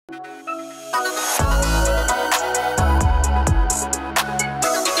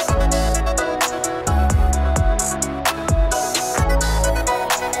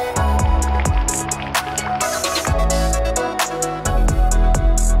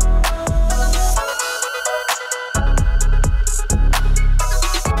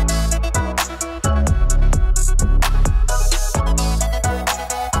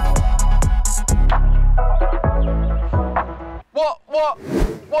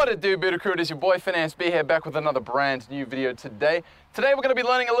What it do, Booter Crew? It is your boy Finance B here, back with another brand new video today. Today we're going to be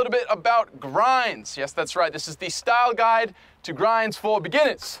learning a little bit about grinds. Yes, that's right. This is the style guide to grinds for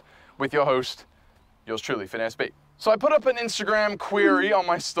beginners with your host, yours truly, Finance B. So I put up an Instagram query on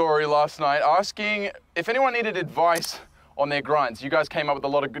my story last night asking if anyone needed advice on their grinds. You guys came up with a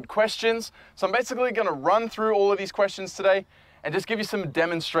lot of good questions. So I'm basically going to run through all of these questions today and just give you some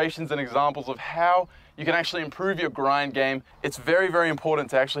demonstrations and examples of how you can actually improve your grind game. It's very, very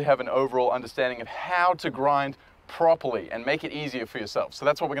important to actually have an overall understanding of how to grind properly and make it easier for yourself. So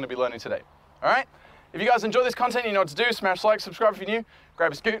that's what we're going to be learning today. All right? If you guys enjoy this content, you know what to do. Smash like, subscribe if you're new,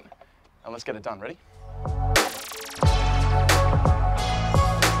 grab a scoot, and let's get it done. Ready?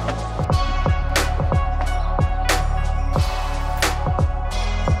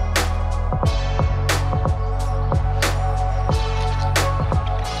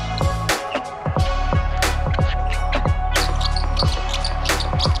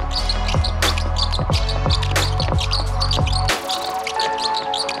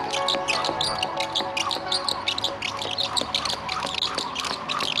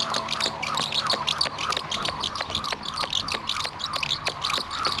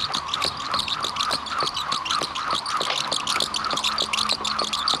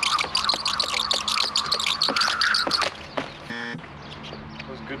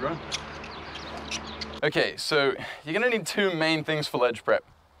 Good run. Okay, so you're gonna need two main things for ledge prep.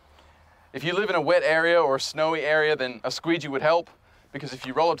 If you live in a wet area or a snowy area, then a squeegee would help, because if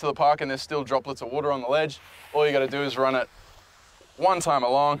you roll up to the park and there's still droplets of water on the ledge, all you gotta do is run it one time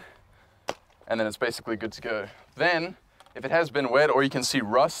along, and then it's basically good to go. Then, if it has been wet, or you can see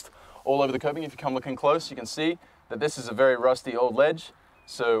rust all over the coping, if you come looking close, you can see that this is a very rusty old ledge.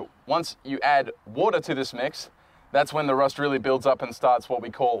 So once you add water to this mix, that's when the rust really builds up and starts what we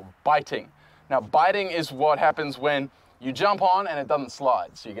call biting. Now, biting is what happens when you jump on and it doesn't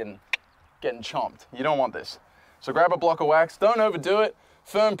slide, so you're getting chomped. You don't want this. So grab a block of wax, don't overdo it,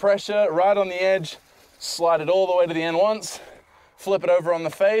 firm pressure, right on the edge, slide it all the way to the end once, flip it over on the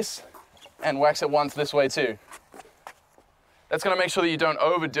face, and wax it once this way too. That's gonna make sure that you don't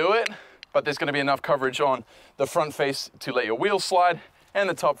overdo it, but there's gonna be enough coverage on the front face to let your wheels slide, and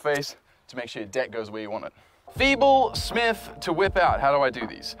the top face to make sure your deck goes where you want it. Feeble Smith to whip out. How do I do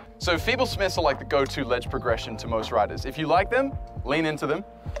these? So feeble Smiths are like the go-to ledge progression to most riders. If you like them, lean into them.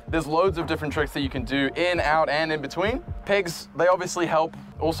 There's loads of different tricks that you can do in, out, and in between. Pegs, they obviously help.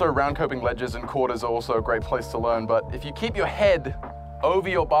 Also, round coping ledges and quarters are also a great place to learn. But if you keep your head over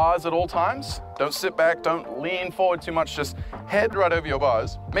your bars at all times, don't sit back, don't lean forward too much, just head right over your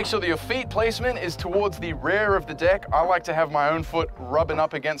bars. Make sure that your feet placement is towards the rear of the deck. I like to have my own foot rubbing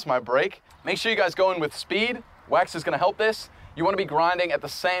up against my brake. Make sure you guys go in with speed. Wax is gonna help this. You wanna be grinding at the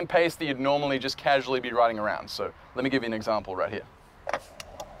same pace that you'd normally just casually be riding around. So let me give you an example right here.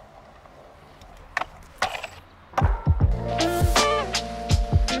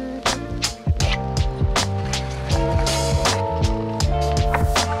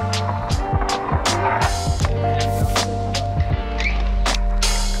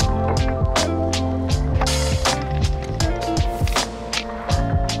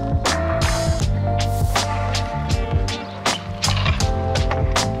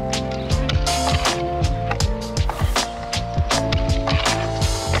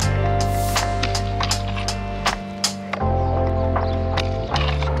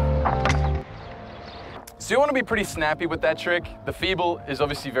 So you want to be pretty snappy with that trick. The feeble is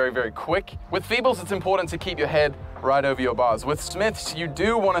obviously very, very quick. With feebles, it's important to keep your head right over your bars. With Smiths, you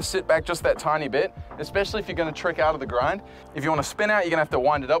do want to sit back just that tiny bit, especially if you're going to trick out of the grind. If you want to spin out, you're going to have to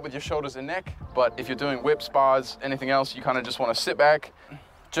wind it up with your shoulders and neck. But if you're doing whips, bars, anything else, you kind of just want to sit back,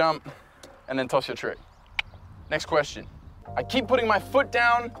 jump, and then toss your trick. Next question. I keep putting my foot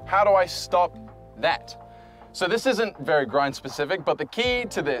down. How do I stop that? So this isn't very grind specific, but the key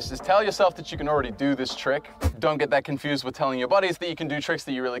to this is tell yourself that you can already do this trick. Don't get that confused with telling your buddies that you can do tricks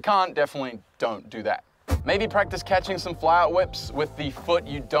that you really can't. Definitely don't do that. Maybe practice catching some fly out whips with the foot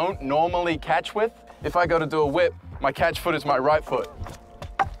you don't normally catch with. If I go to do a whip, my catch foot is my right foot.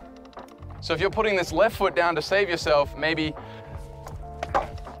 So if you're putting this left foot down to save yourself, maybe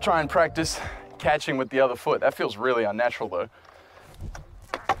try and practice catching with the other foot. That feels really unnatural though.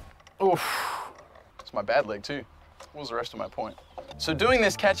 Oof. It's my bad leg too. What was the rest of my point? So doing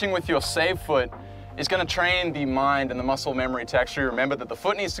this, catching with your save foot, is gonna train the mind and the muscle memory to actually remember that the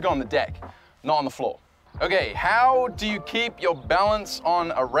foot needs to go on the deck, not on the floor. Okay, how do you keep your balance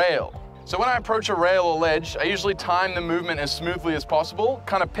on a rail? So when I approach a rail or ledge, I usually time the movement as smoothly as possible,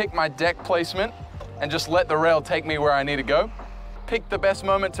 kind of pick my deck placement, and just let the rail take me where I need to go. Pick the best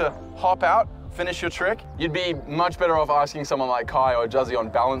moment to hop out, finish your trick. You'd be much better off asking someone like Kai or Juzzy on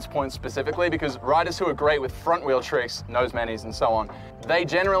balance points specifically, because riders who are great with front wheel tricks, nose manis and so on, they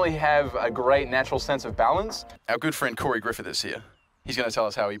generally have a great natural sense of balance. Our good friend Corey Griffith is here. He's gonna tell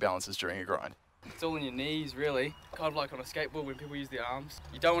us how he balances during a grind. It's all in your knees, really. Kind of like on a skateboard when people use the arms.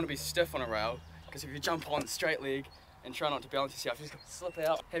 You don't want to be stiff on a rail, because if you jump on straight leg and try not to balance yourself, you just slip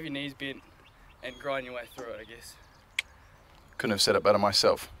out, have your knees bent, and grind your way through it, I guess. Couldn't have said it better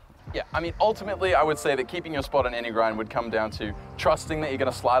myself. Yeah, I mean, ultimately, I would say that keeping your spot on any grind would come down to trusting that you're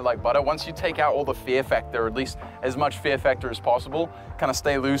gonna slide like butter. Once you take out all the fear factor, or at least as much fear factor as possible, kind of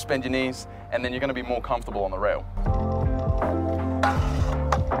stay loose, bend your knees, and then you're gonna be more comfortable on the rail.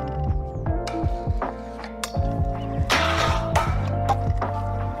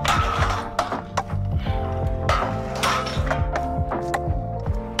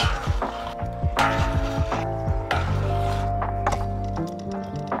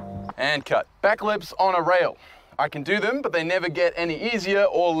 And cut. Back lips on a rail. I can do them, but they never get any easier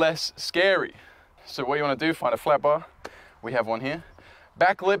or less scary. So what you want to do, find a flat bar. We have one here.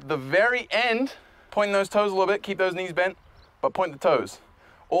 Back lip the very end, point those toes a little bit, keep those knees bent, but point the toes.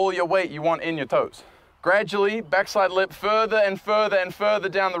 All your weight you want in your toes. Gradually, backside lip further and further and further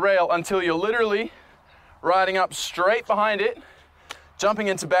down the rail until you're literally riding up straight behind it, jumping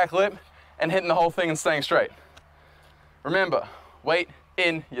into back lip, and hitting the whole thing and staying straight. Remember, weight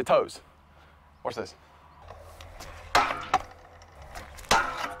in your toes. Watch this.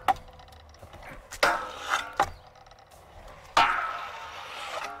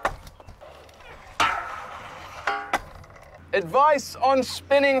 Advice on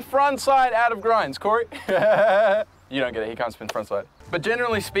spinning frontside out of grinds, Corey. You don't get it, he can't spin frontside. But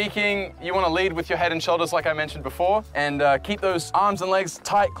generally speaking, you want to lead with your head and shoulders like I mentioned before, and keep those arms and legs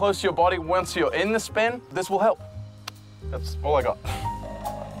tight, close to your body once you're in the spin. This will help. That's all I got.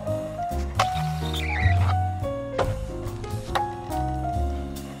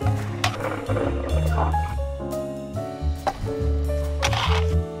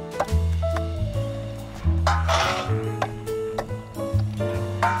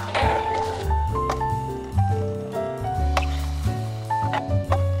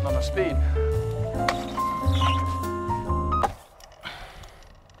 Not enough speed.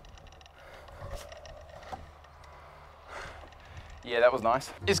 Yeah, that was nice.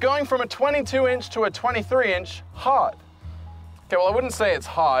 Is going from a 22-inch to a 23-inch hard? Okay, well, I wouldn't say it's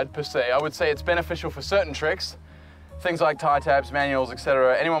hard per se. I would say it's beneficial for certain tricks. Things like tie tabs, manuals,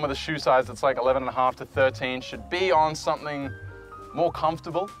 etc. Anyone with a shoe size that's like 11.5 to 13 should be on something more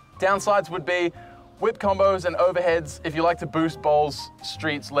comfortable. Downsides would be whip combos and overheads. If you like to boost bowls,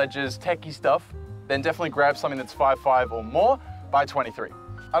 streets, ledges, techie stuff, then definitely grab something that's 5.5 or more by 23.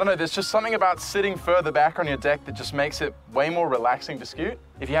 I don't know, there's just something about sitting further back on your deck that just makes it way more relaxing to scoot.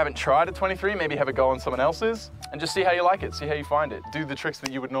 If you haven't tried a 23, maybe have a go on someone else's and just see how you like it, see how you find it. Do the tricks that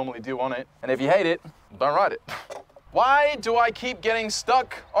you would normally do on it. And if you hate it, don't ride it. Why do I keep getting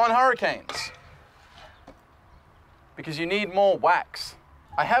stuck on hurricanes? Because you need more wax.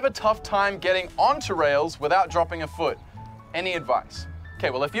 I have a tough time getting onto rails without dropping a foot. Any advice? Okay,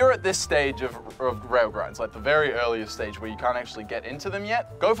 well, if you're at this stage of rail grinds, like the very earliest stage where you can't actually get into them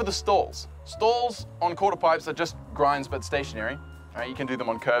yet, go for the stalls. Stalls on quarter pipes are just grinds but stationary. Right, you can do them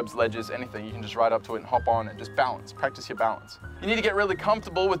on curbs, ledges, anything. You can just ride up to it and hop on and just balance, practice your balance. You need to get really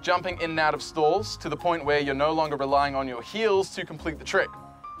comfortable with jumping in and out of stalls to the point where you're no longer relying on your heels to complete the trick.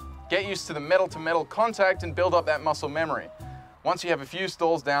 Get used to the metal-to-metal contact and build up that muscle memory. Once you have a few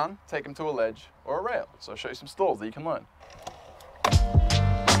stalls down, take them to a ledge or a rail. So I'll show you some stalls that you can learn.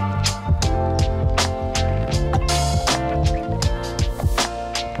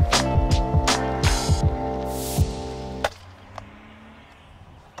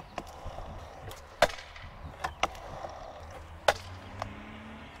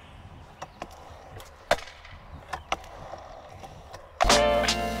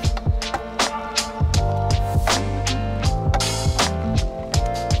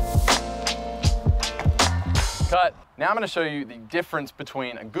 Cut. Now I'm going to show you the difference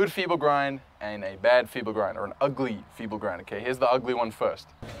between a good feeble grind and a bad feeble grind, or an ugly feeble grind. Okay, here's the ugly one first.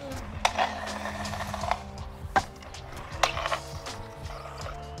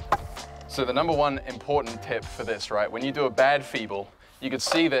 So the number one important tip for this, right, when you do a bad feeble, you could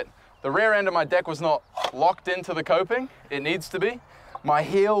see that The rear end of my deck was not locked into the coping. It needs to be. My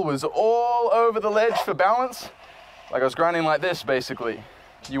heel was all over the ledge for balance. Like I was grinding like this, basically.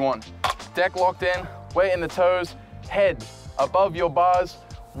 You want deck locked in, weight in the toes, head above your bars,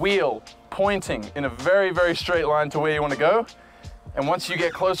 wheel pointing in a very, very straight line to where you want to go. And once you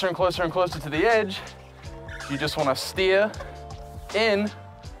get closer and closer and closer to the edge, you just want to steer in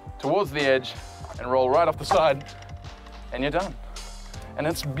towards the edge and roll right off the side, and you're done. And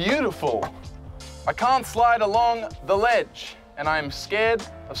it's beautiful. I can't slide along the ledge, and I'm scared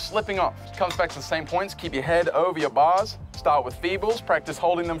of slipping off. It comes back to the same points. Keep your head over your bars. Start with feebles. Practice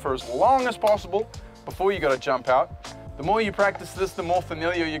holding them for as long as possible before you got to jump out. The more you practice this, the more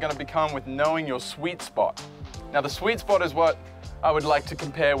familiar you're going to become with knowing your sweet spot. Now, the sweet spot is what I would like to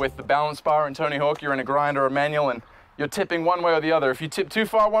compare with the balance bar in Tony Hawk. You're in a grind or a manual, and you're tipping one way or the other. If you tip too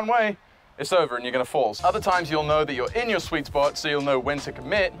far one way, it's over and you're gonna fall. Other times you'll know that you're in your sweet spot, so you'll know when to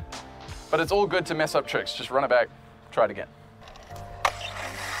commit, but it's all good to mess up tricks. Just run it back, try it again.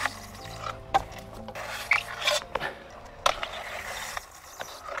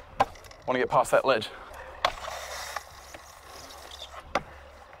 Want to get past that ledge.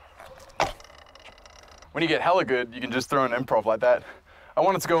 When you get hella good, you can just throw an improv like that. I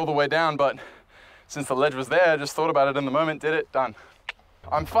wanted to go all the way down, but since the ledge was there, I just thought about it in the moment, did it, done.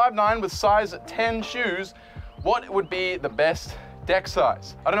 I'm 5'9" with size 10 shoes. What would be the best deck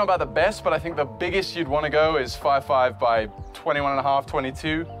size? I don't know about the best, but I think the biggest you'd want to go is 5'5" by 21.5,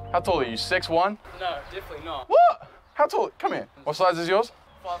 22. How tall are you, 6'1"? No, definitely not. What? How tall? Come here. What size is yours?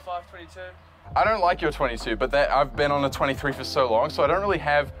 5'5", 22. I don't like your 22, but I've been on a 23 for so long, so I don't really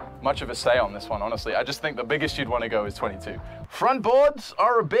have much of a say on this one, honestly. I just think the biggest you'd want to go is 22. Front boards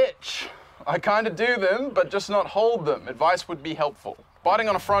are a bitch. I kind of do them, but just not hold them. Advice would be helpful. Biting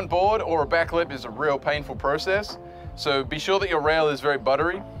on a front board or a back lip is a real painful process, so be sure that your rail is very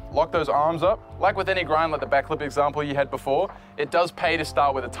buttery. Lock those arms up. Like with any grind, like the back lip example you had before, it does pay to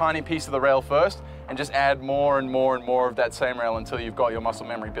start with a tiny piece of the rail first and just add more and more and more of that same rail until you've got your muscle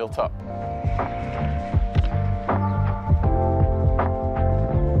memory built up.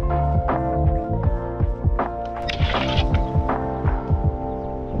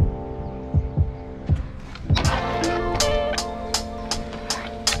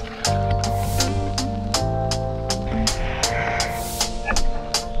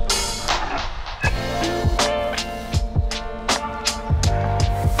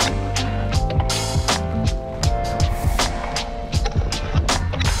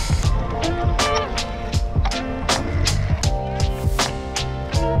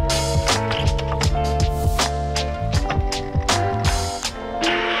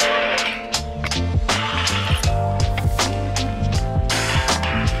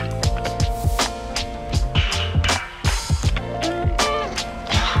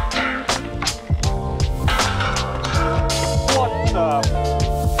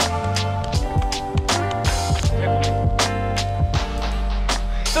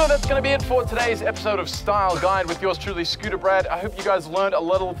 So that's going to be it for today's episode of Style Guide with yours truly, Scooter Brad. I hope you guys learned a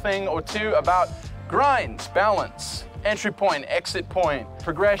little thing or two about grinds, balance, entry point, exit point,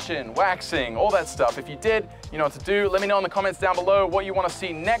 progression, waxing, all that stuff. If you did, you know what to do. Let me know in the comments down below what you want to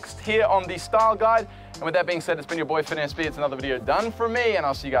see next here on the Style Guide. And with that being said, it's been your boy FitSB. It's another video done for me, and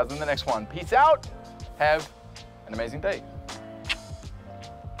I'll see you guys in the next one. Peace out. Have an amazing day.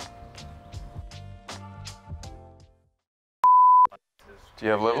 Do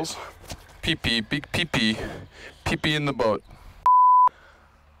you have levels? Pee-pee, big pee-pee. Pee-pee in the boat.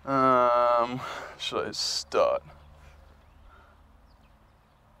 Should I start?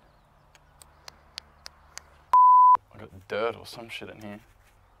 I got dirt or some shit in here.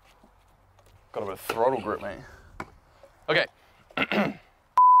 Got a bit of throttle grip, mate. Okay.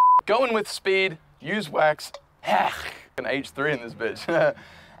 Going with speed, use wax. An H3 in this bitch.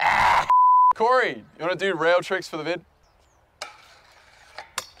 Corey, you wanna do rail tricks for the vid?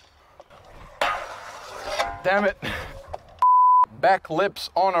 Damn it. Back lips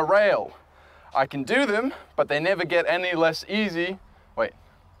on a rail. I can do them, but they never get any less easy. Wait.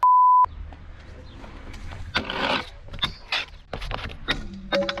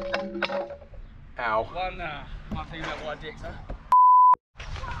 Ow. One thing about wide decks, huh?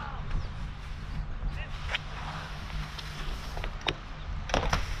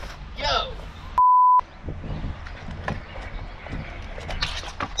 Yo!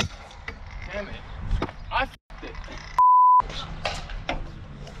 Damn it. I f***ed it.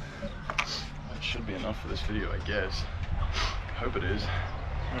 That should be enough for this video, I guess. Hope it is.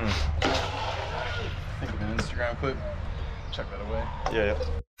 Think of an Instagram clip. Chuck that away.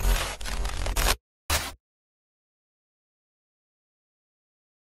 Yeah.